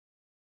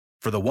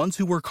For the ones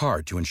who work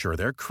hard to ensure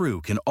their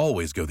crew can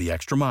always go the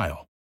extra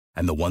mile,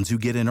 and the ones who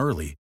get in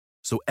early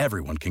so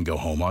everyone can go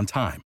home on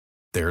time,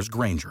 there's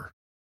Grainger,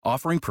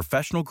 offering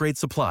professional-grade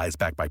supplies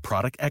backed by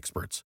product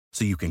experts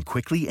so you can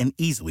quickly and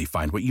easily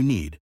find what you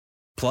need.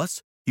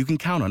 Plus, you can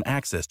count on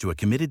access to a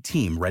committed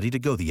team ready to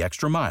go the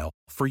extra mile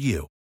for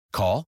you.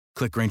 Call,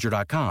 click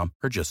Grainger.com,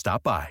 or just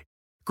stop by.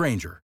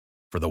 Grainger,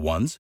 for the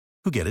ones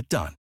who get it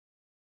done.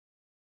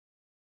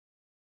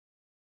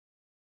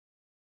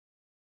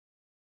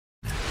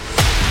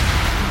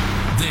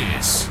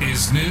 This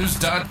is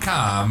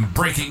News.com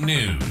breaking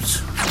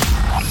news.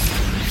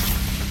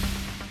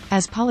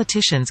 As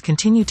politicians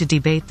continue to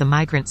debate the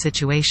migrant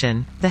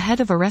situation, the head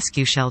of a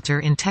rescue shelter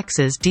in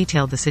Texas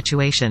detailed the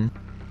situation.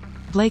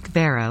 Blake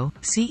Barrow,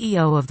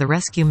 CEO of the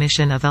rescue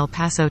mission of El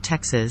Paso,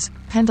 Texas,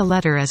 penned a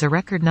letter as a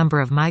record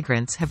number of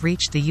migrants have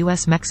reached the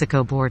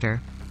U.S.-Mexico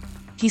border.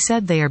 He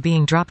said they are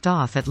being dropped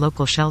off at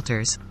local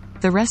shelters.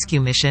 The rescue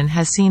mission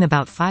has seen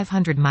about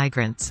 500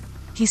 migrants.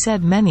 He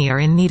said many are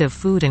in need of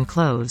food and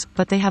clothes,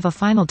 but they have a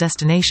final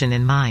destination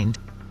in mind.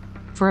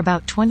 For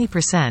about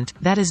 20%,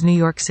 that is New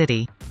York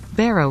City.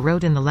 Barrow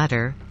wrote in the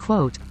letter,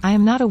 quote, "I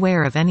am not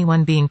aware of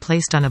anyone being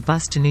placed on a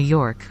bus to New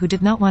York who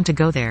did not want to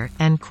go there,"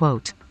 end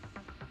quote.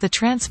 The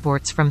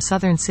transports from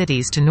southern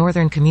cities to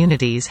northern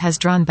communities has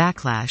drawn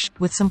backlash,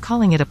 with some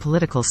calling it a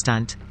political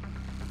stunt.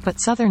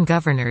 But southern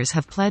governors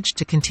have pledged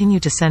to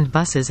continue to send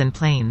buses and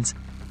planes.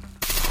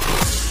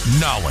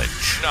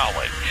 Knowledge.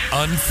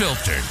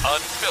 Unfiltered.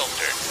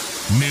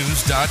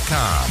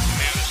 News.com.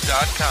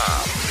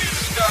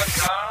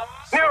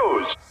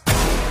 News.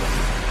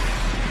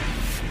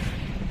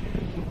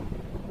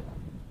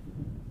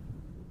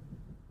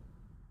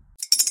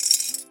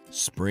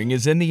 Spring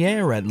is in the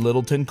air at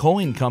Littleton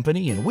Coin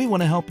Company, and we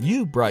want to help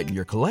you brighten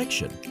your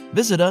collection.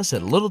 Visit us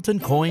at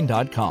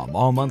littletoncoin.com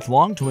all month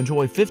long to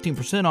enjoy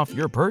 15% off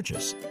your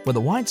purchase. With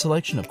a wide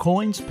selection of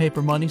coins,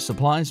 paper money,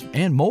 supplies,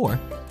 and more,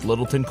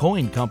 Littleton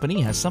Coin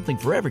Company has something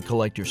for every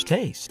collector's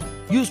taste.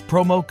 Use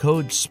promo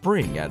code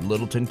SPRING at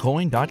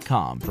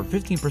littletoncoin.com for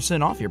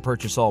 15% off your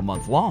purchase all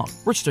month long.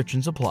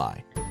 Restrictions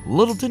apply.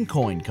 Littleton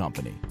Coin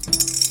Company.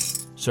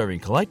 Serving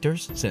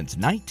collectors since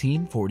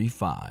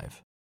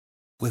 1945.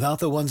 Without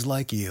the ones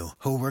like you,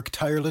 who work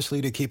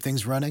tirelessly to keep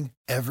things running,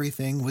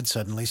 everything would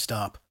suddenly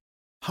stop.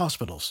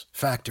 Hospitals,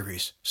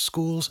 factories,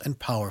 schools, and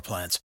power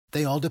plants,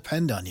 they all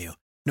depend on you.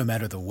 No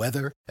matter the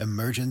weather,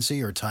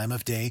 emergency, or time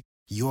of day,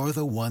 you're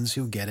the ones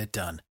who get it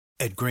done.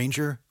 At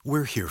Grainger,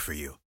 we're here for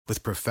you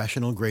with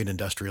professional-grade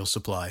industrial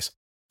supplies.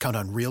 Count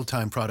on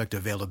real-time product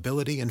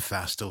availability and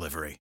fast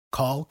delivery.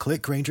 Call,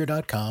 click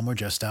Grainger.com, or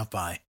just stop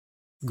by.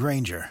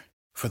 Grainger,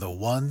 for the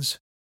ones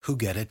who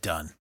get it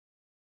done.